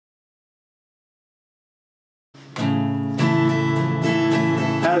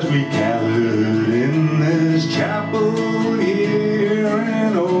As we gathered in this chapel here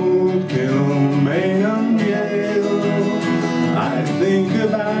in old Kilmainham jail, I think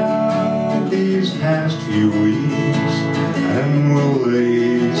about these past few weeks, and will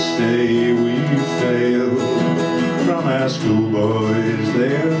they say we failed? From our schoolboys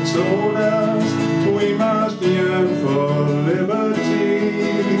they have told us we must yearn for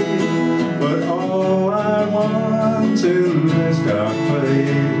liberty, but all I want in this dark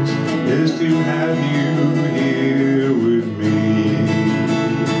place is to have you here with me.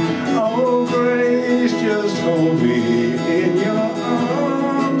 Oh Grace, just hold me in your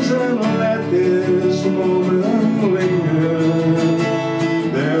arms and let this